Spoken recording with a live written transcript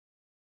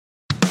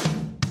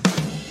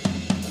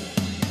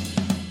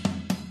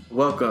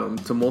Welcome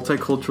to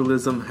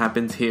Multiculturalism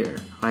Happens Here.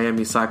 I am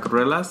Isaac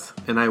Ruelas,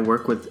 and I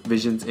work with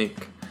Visions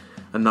Inc.,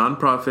 a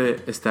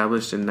nonprofit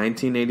established in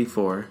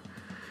 1984.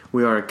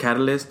 We are a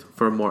catalyst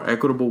for a more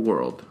equitable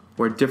world,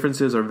 where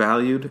differences are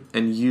valued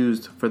and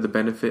used for the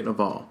benefit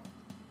of all.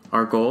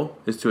 Our goal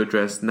is to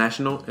address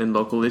national and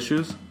local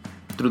issues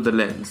through the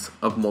lens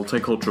of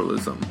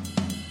multiculturalism.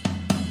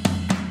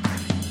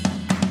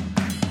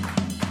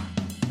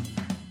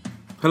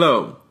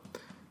 Hello.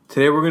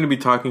 Today we're going to be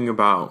talking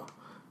about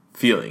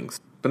feelings,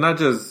 but not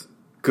just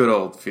good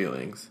old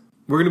feelings.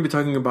 We're going to be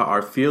talking about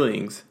our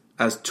feelings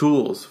as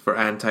tools for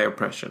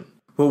anti-oppression,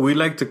 what we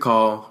like to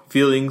call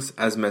feelings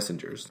as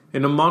messengers.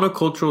 In a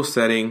monocultural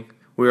setting,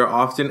 we are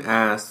often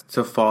asked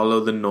to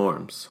follow the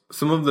norms.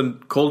 Some of the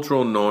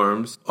cultural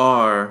norms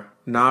are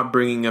not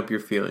bringing up your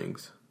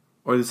feelings,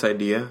 or this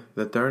idea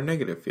that there are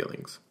negative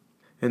feelings.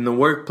 In the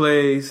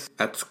workplace,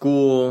 at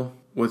school,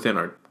 within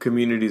our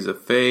communities of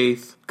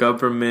faith,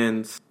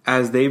 governments,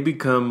 as they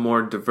become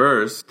more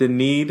diverse, the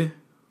need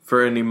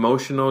for an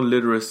emotional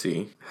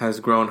literacy has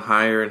grown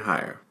higher and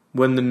higher.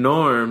 When the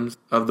norms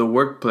of the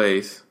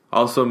workplace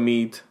also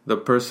meet the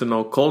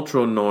personal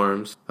cultural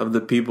norms of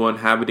the people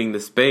inhabiting the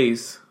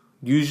space,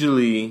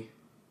 usually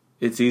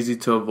it's easy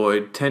to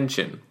avoid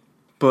tension.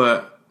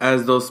 But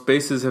as those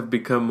spaces have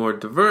become more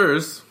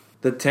diverse,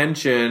 the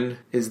tension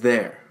is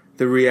there.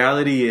 The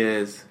reality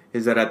is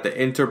that at the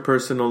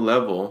interpersonal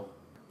level,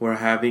 we're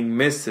having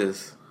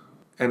misses.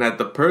 And at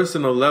the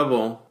personal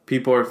level,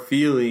 people are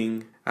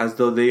feeling as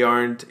though they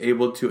aren't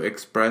able to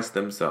express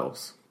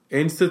themselves.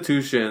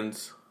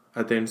 Institutions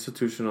at the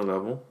institutional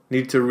level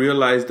need to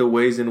realize the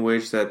ways in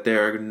which that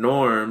their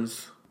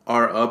norms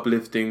are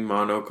uplifting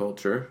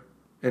monoculture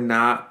and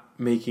not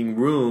making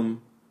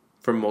room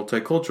for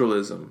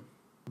multiculturalism.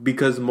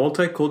 Because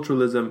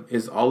multiculturalism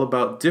is all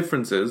about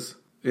differences,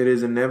 it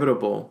is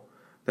inevitable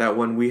that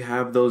when we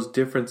have those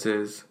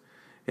differences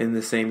in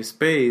the same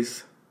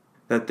space,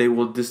 that they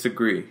will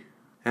disagree,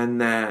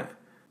 and that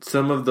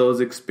some of those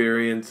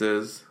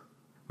experiences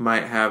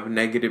might have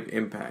negative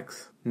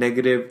impacts,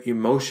 negative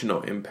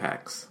emotional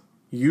impacts,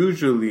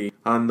 usually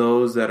on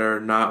those that are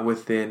not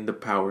within the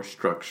power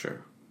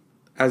structure.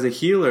 As a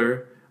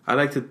healer, I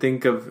like to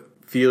think of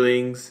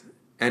feelings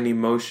and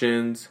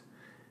emotions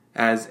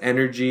as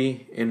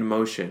energy in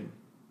motion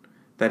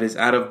that is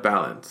out of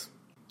balance.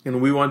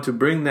 And we want to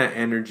bring that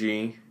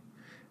energy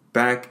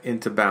back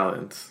into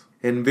balance.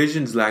 In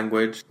Visions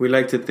language, we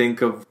like to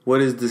think of what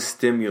is the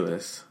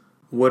stimulus.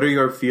 What are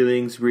your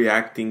feelings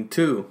reacting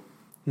to?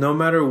 No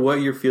matter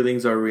what your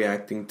feelings are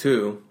reacting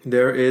to,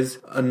 there is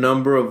a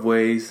number of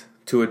ways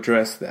to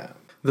address that.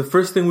 The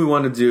first thing we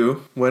want to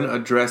do when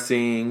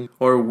addressing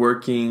or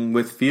working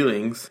with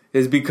feelings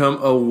is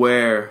become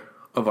aware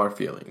of our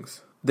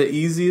feelings. The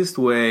easiest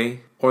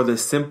way, or the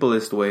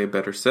simplest way,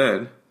 better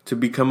said, to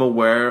become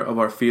aware of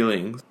our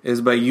feelings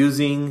is by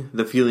using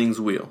the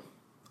feelings wheel.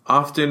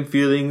 Often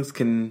feelings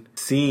can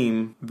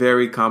seem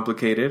very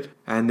complicated,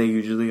 and they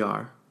usually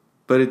are.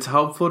 But it's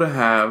helpful to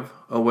have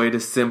a way to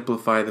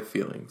simplify the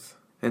feelings.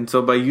 And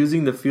so by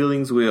using the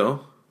feelings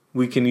wheel,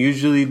 we can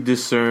usually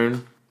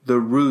discern the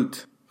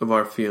root of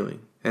our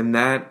feeling. And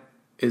that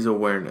is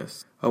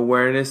awareness.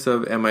 Awareness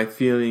of, am I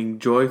feeling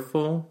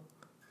joyful,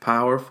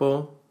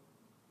 powerful,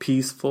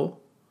 peaceful,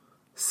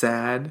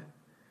 sad,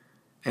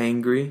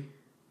 angry,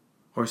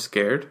 or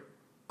scared?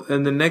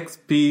 And the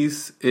next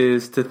piece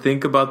is to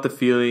think about the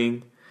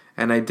feeling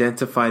and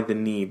identify the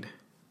need.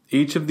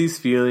 Each of these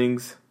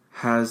feelings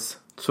has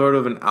sort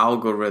of an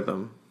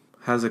algorithm,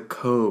 has a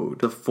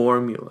code, a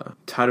formula,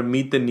 how to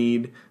meet the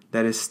need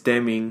that is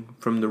stemming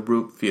from the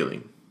root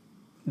feeling.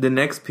 The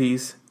next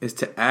piece is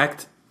to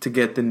act to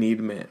get the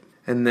need met,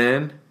 and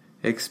then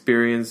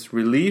experience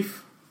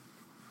relief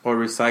or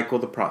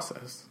recycle the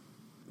process.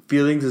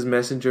 Feelings as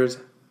messengers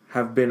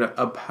have been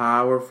a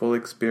powerful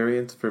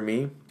experience for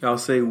me. I'll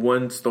say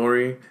one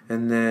story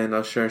and then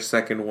I'll share a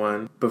second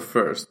one. But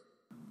first,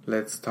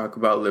 let's talk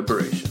about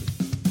liberation.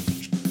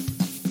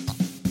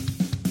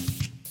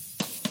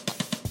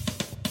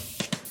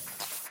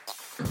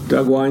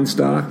 Doug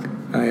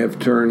Weinstock. I have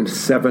turned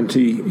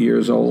 70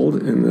 years old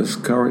in this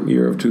current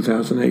year of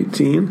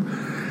 2018,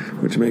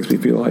 which makes me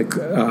feel like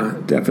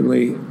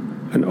definitely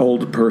an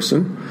old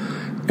person.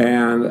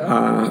 And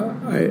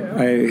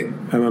I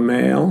am a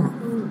male,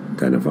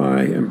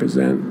 identify and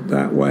present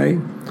that way,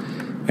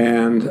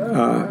 and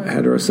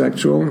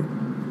heterosexual.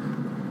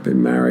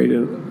 Been married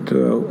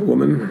to a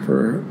woman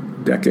for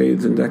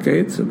decades and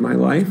decades of my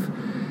life,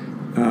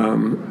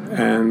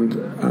 and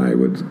I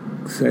would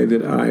say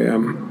that I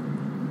am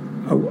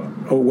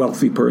a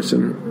wealthy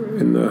person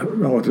in the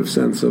relative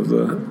sense of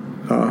the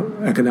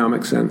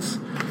economic sense.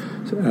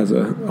 As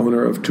a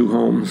owner of 2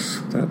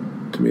 homes, that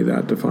to me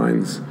that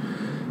defines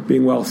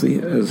being wealthy,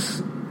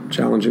 as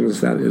challenging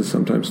as that is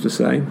sometimes to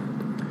say.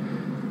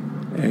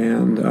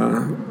 And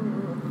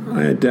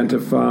I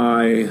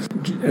identify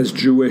as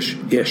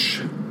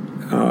Jewish-ish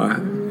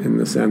in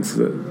the sense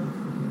that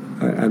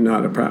I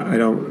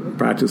don't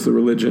practice the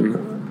religion,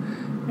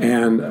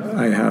 and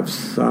I have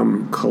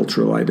some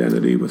cultural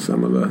identity with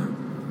some of the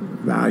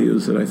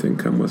values that I think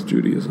come with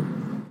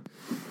Judaism.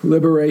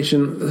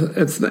 Liberation,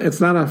 it's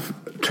not a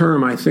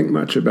term I think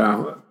much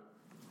about,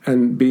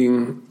 and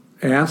being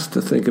asked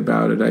to think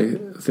about it, I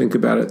think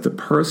about it at the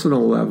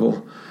personal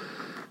level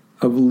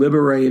of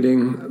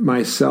liberating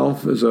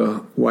myself as a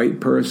white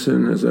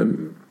person, as a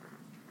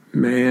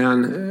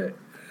man,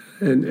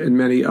 and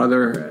many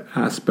other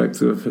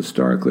aspects of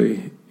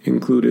historically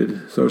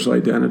included social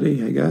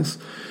identity, I guess.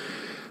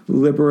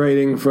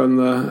 Liberating from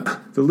the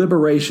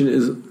liberation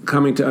is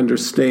coming to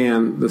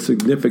understand the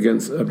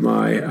significance of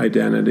my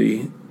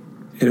identity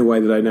in a way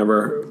that I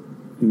never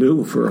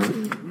knew for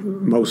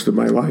most of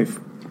my life.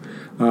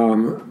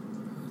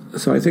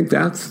 So I think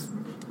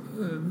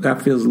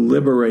that feels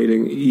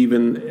liberating,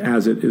 even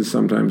as it is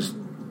sometimes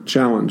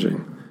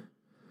challenging.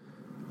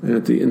 And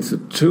at the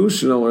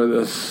institutional or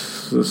the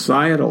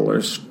societal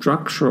or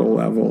structural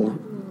level,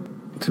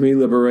 to me,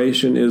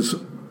 liberation is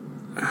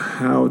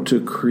how to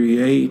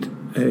create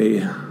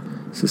a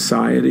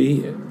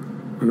society,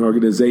 an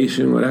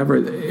organization, whatever,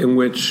 in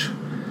which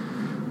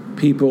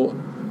people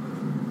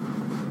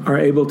are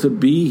able to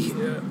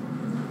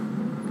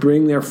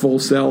bring their full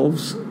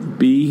selves,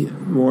 be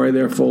more of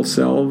their full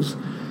selves,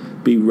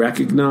 be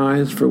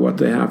recognized for what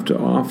they have to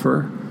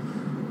offer,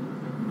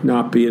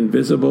 not be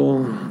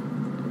invisible.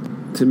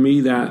 To me,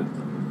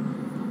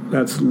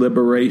 that's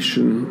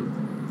liberation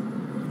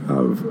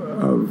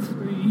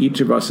of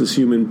each of us as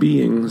human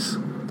beings,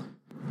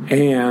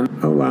 and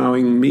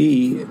allowing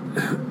me,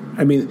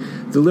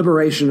 the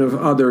liberation of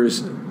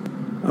others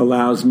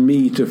allows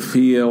me to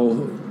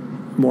feel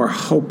more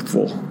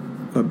hopeful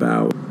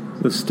about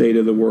the state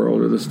of the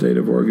world or the state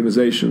of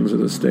organizations or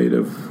the state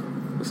of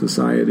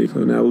society.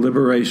 So now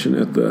liberation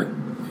at the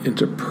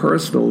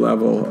interpersonal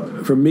level,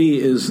 for me,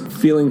 is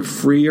feeling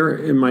freer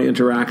in my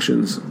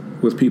interactions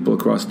with people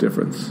across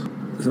difference.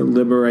 So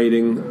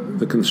liberating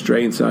the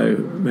constraints I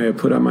may have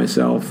put on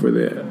myself or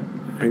the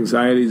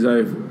anxieties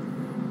I've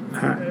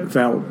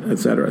felt,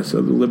 etc.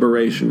 So the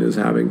liberation is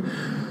having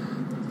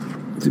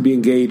to be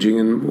engaging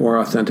in more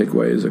authentic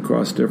ways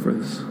across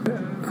difference.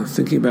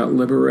 Thinking about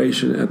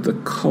liberation at the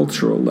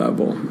cultural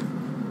level.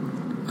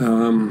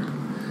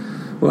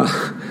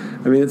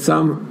 It's I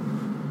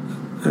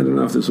don't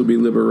know if this will be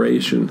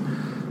liberation.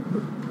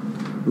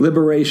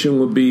 Liberation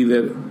would be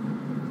that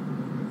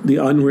the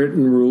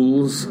unwritten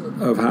rules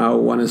of how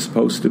one is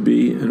supposed to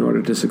be in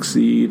order to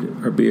succeed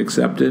or be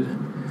accepted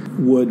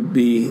would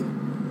be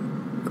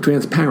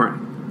transparent.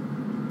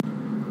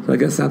 So I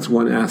guess that's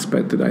one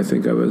aspect that I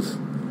think of as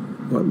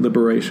what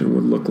liberation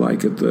would look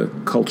like at the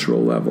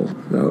cultural level.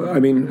 So,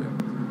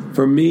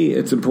 for me,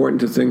 it's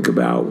important to think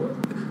about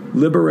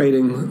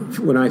liberating.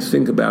 When I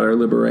think about our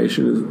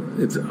liberation,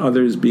 it's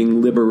others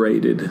being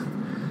liberated.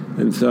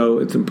 And so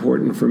it's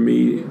important for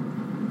me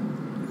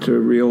to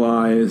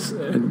realize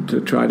and to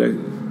try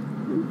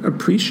to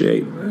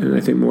appreciate, and I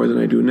think more than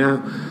I do now,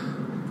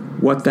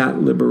 what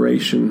that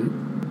liberation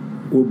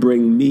will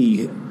bring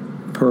me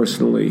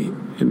personally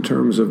in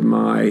terms of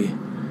my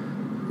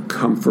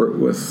comfort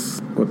with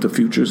what the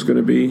future is going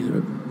to be,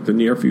 the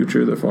near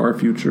future, the far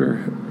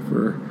future,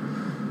 for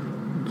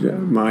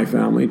my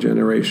family,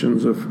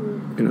 generations of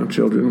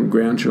children and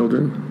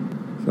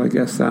grandchildren. So I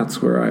guess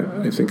that's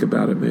where I think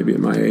about it, maybe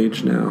at my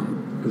age now,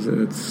 is that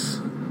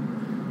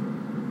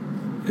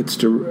it's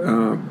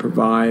to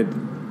provide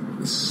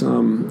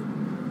some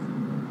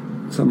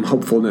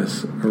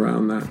hopefulness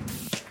around that.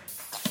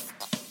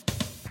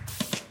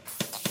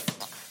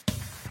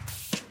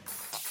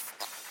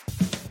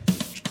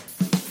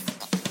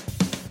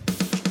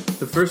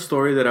 The first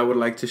story that I would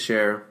like to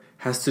share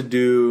has to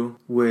do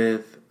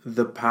with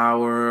the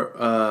power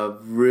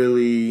of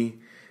really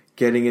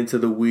getting into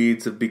the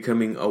weeds of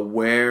becoming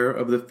aware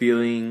of the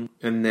feeling,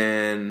 and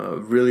then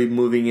really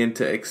moving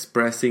into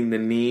expressing the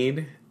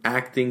need,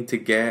 acting to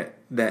get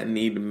that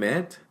need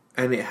met.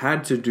 And it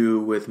had to do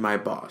with my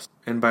boss.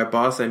 And by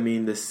boss, I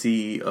mean the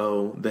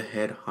CEO, the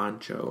head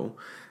honcho,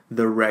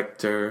 the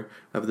rector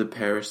of the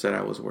parish that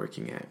I was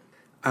working at.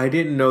 I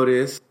didn't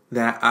notice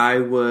that I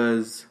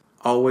was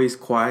always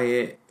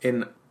quiet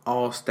in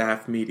all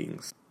staff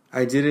meetings.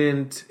 I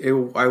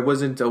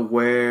wasn't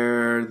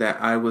aware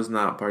that I was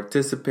not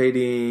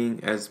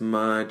participating as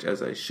much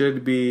as I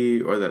should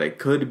be or that I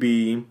could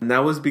be. And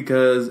that was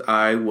because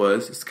I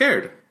was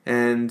scared.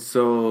 And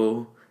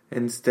so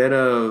instead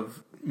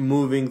of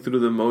moving through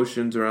the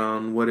motions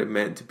around what it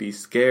meant to be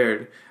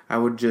scared, I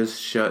would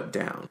just shut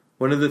down.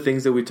 One of the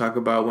things that we talk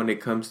about when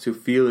it comes to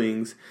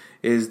feelings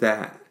is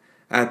that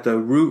at the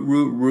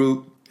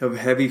root of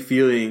heavy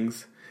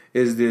feelings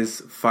is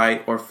this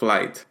fight or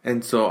flight.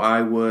 And so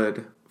I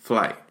would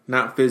flight,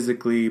 not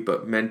physically,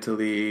 but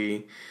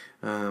mentally.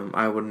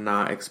 I would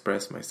not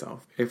express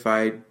myself. If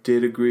I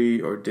did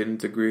agree or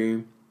didn't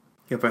agree,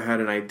 if I had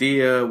an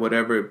idea,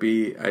 whatever it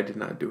be, I did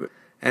not do it.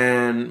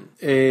 And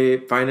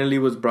it finally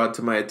was brought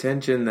to my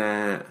attention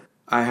that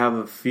I have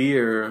a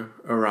fear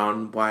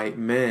around white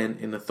men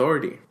in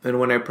authority. And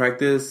when I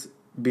practice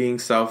being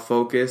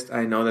self-focused,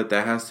 I know that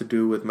has to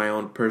do with my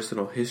own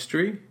personal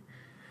history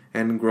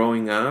and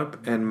growing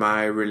up and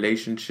my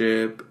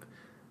relationship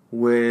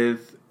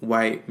with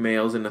white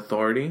males in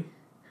authority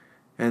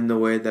and the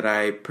way that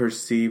I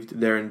perceived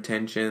their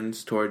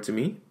intentions towards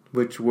me,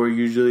 which were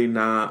usually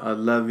not a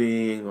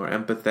loving or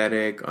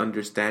empathetic,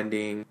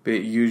 understanding,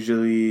 but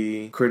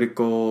usually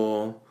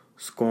critical,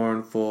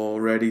 scornful,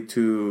 ready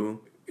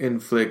to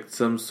inflict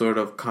some sort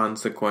of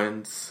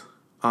consequence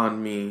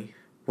on me,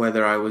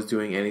 whether I was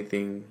doing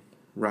anything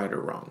right or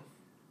wrong.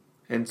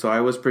 And so I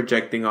was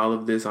projecting all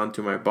of this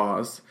onto my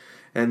boss.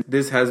 And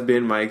this has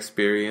been my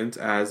experience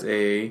as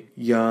a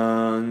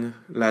young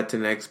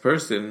Latinx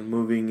person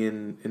moving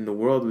in the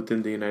world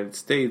within the United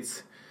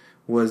States,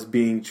 was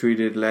being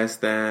treated less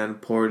than,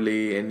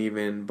 poorly, and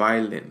even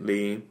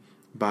violently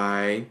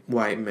by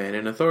white men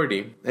in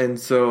authority. And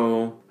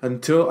so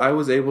until I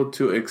was able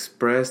to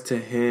express to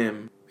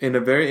him in a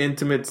very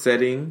intimate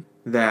setting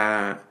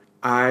that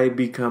I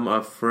become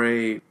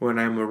afraid when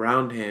I'm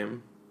around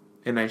him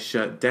and I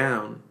shut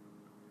down,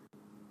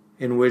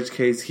 in which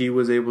case he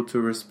was able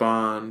to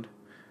respond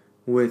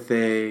with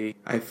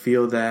I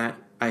feel that,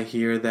 I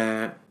hear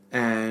that,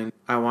 and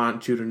I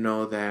want you to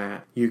know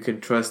that you can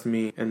trust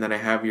me and that I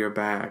have your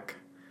back.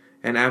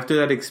 And after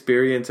that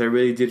experience, I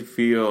really did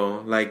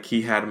feel like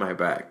he had my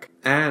back.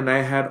 And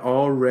I had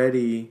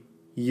already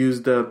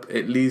used up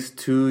at least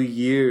 2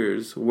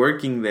 years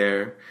working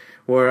there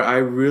where I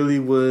really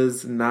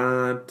was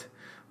not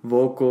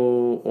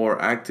vocal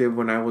or active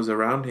when I was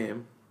around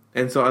him.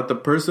 And so at the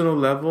personal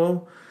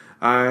level,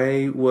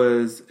 I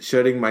was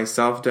shutting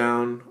myself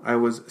down. I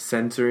was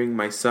censoring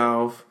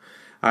myself.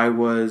 I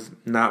was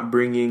not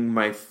bringing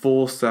my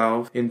full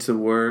self into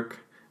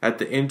work. At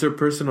the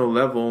interpersonal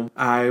level,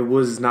 I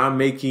was not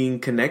making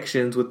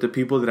connections with the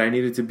people that I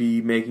needed to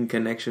be making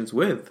connections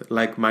with,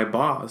 like my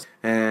boss.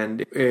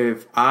 And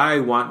if I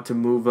want to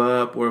move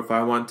up or if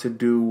I want to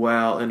do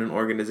well in an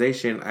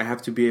organization, I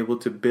have to be able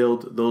to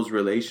build those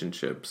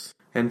relationships.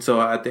 And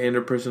so at the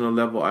interpersonal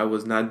level, I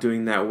was not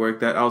doing that work.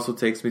 That also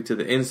takes me to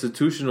the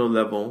institutional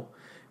level,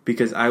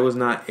 because I was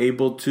not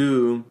able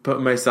to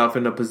put myself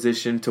in a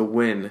position to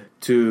win,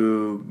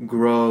 to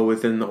grow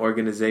within the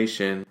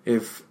organization,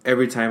 if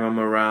every time I'm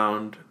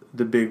around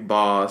the big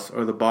boss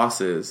or the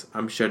bosses,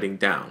 I'm shutting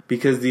down.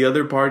 Because the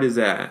other part is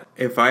that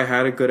if I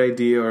had a good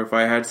idea or if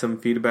I had some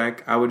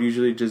feedback, I would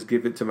usually just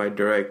give it to my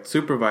direct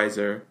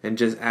supervisor and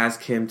just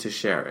ask him to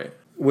share it,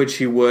 which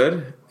he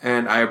would,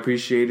 and I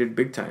appreciated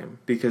big time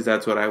because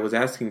that's what I was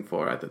asking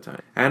for at the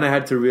time. And I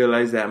had to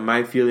realize that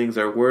my feelings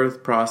are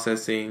worth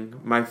processing,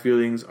 my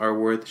feelings are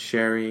worth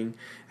sharing,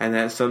 and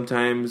that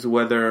sometimes,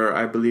 whether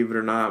I believe it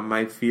or not,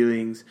 my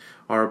feelings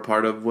are a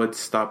part of what's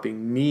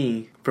stopping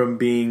me from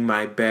being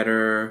my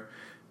better,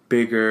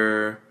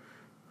 bigger,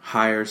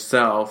 higher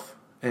self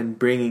and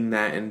bringing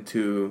that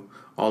into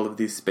all of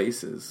these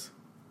spaces.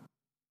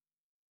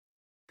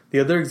 The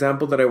other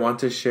example that I want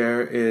to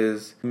share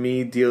is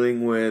me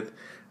dealing with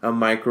a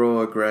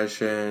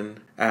microaggression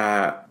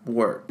at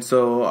work.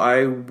 So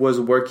I was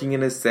working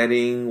in a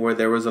setting where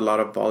there was a lot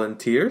of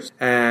volunteers,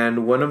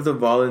 and one of the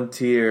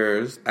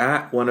volunteers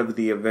at one of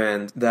the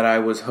events that I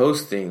was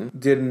hosting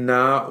did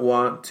not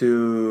want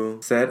to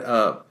set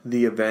up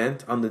the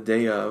event on the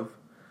day of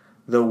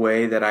the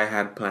way that I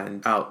had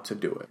planned out to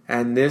do it.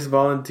 And this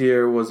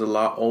volunteer was a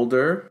lot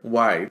older,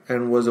 white,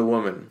 and was a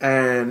woman.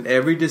 And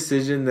every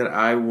decision that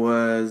I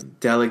was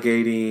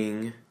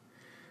delegating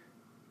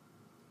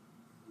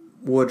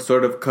would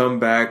sort of come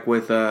back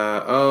with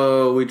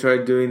we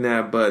tried doing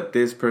that, but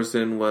this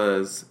person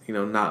was,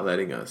 not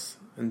letting us,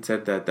 and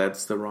said that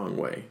that's the wrong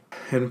way.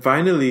 And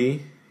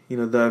finally,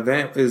 the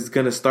event is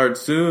going to start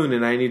soon,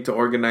 and I need to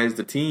organize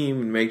the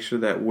team and make sure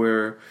that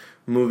we're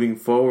moving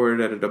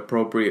forward at an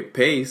appropriate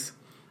pace.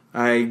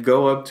 I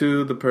go up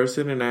to the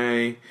person and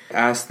I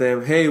ask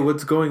them, hey,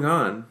 what's going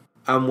on?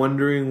 I'm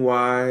wondering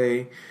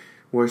why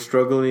we're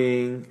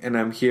struggling, and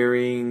I'm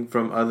hearing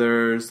from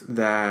others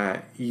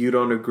that you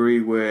don't agree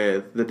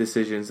with the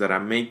decisions that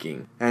I'm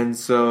making. And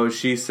so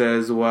she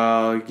says,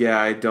 well, yeah,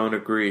 I don't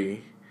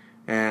agree,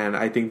 and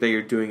I think that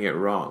you're doing it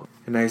wrong.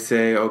 And I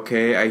say,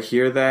 okay, I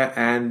hear that,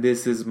 and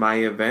this is my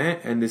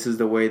event, and this is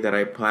the way that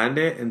I planned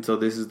it, and so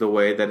this is the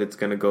way that it's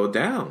going to go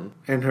down.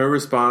 And her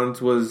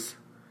response was,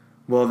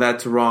 well,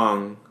 that's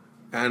wrong,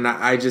 and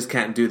I just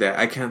can't do that.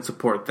 I can't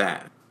support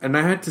that. And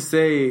I had to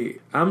say,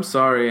 I'm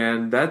sorry,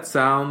 and that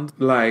sounds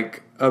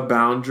like a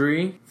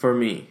boundary for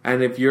me.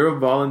 And if you're a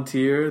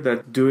volunteer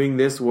that's doing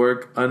this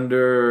work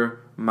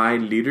under my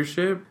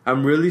leadership,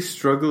 I'm really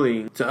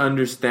struggling to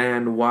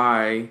understand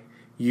why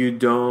you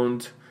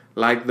don't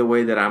like the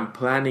way that I'm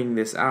planning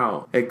this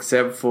out,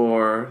 except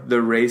for the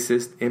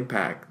racist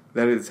impact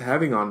that it's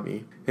having on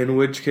me. In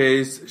which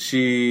case,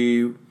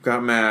 she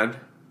got mad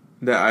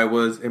that I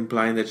was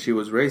implying that she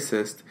was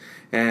racist.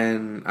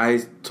 And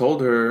I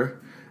told her,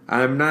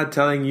 I'm not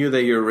telling you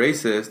that you're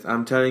racist.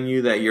 I'm telling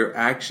you that your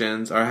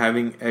actions are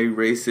having a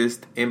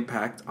racist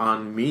impact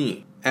on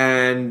me.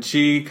 And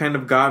she kind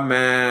of got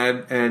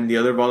mad, and the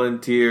other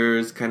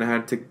volunteers kind of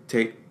had to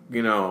take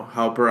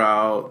help her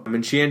out. I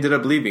mean, she ended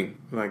up leaving,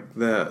 like,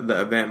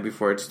 the event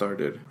before it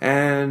started.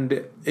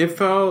 And it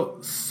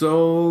felt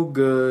so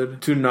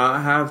good to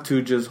not have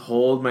to just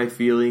hold my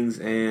feelings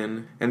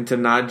in and to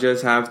not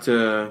just have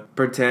to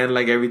pretend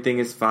like everything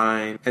is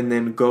fine and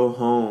then go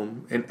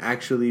home and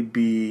actually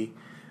be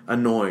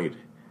annoyed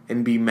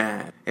and be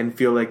mad and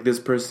feel like this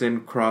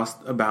person crossed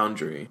a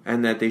boundary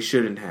and that they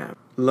shouldn't have.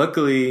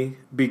 Luckily,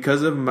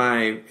 because of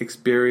my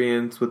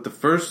experience with the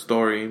first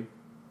story,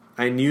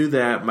 I knew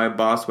that my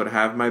boss would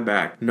have my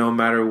back no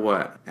matter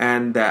what,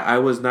 and that I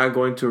was not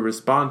going to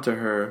respond to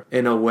her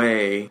in a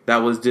way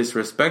that was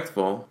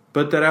disrespectful,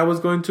 but that I was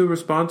going to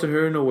respond to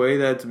her in a way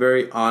that's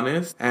very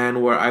honest,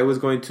 and where I was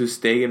going to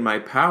stay in my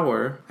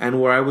power, and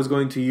where I was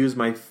going to use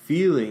my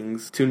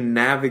feelings to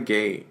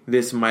navigate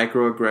this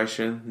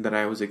microaggression that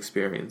I was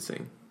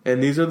experiencing.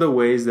 And these are the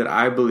ways that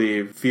I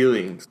believe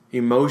feelings,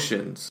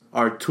 emotions,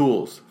 are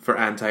tools for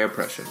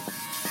anti-oppression.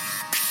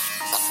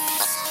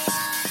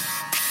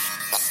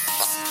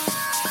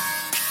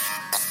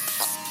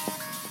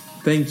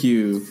 Thank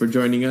you for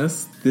joining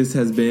us. This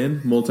has been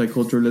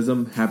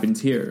Multiculturalism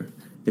Happens Here.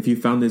 If you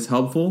found this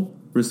helpful,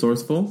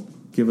 resourceful,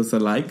 give us a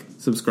like,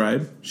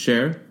 subscribe,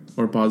 share,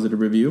 or positive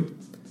review.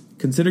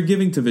 Consider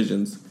giving to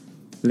Visions,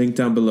 link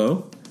down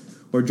below,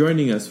 or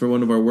joining us for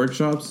one of our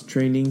workshops,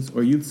 trainings,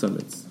 or youth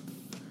summits.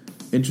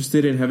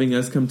 Interested in having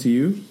us come to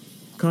you?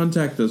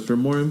 Contact us for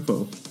more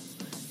info.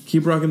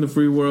 Keep rocking the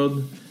free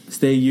world,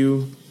 stay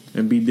you,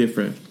 and be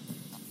different.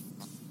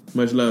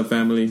 Much love,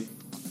 family.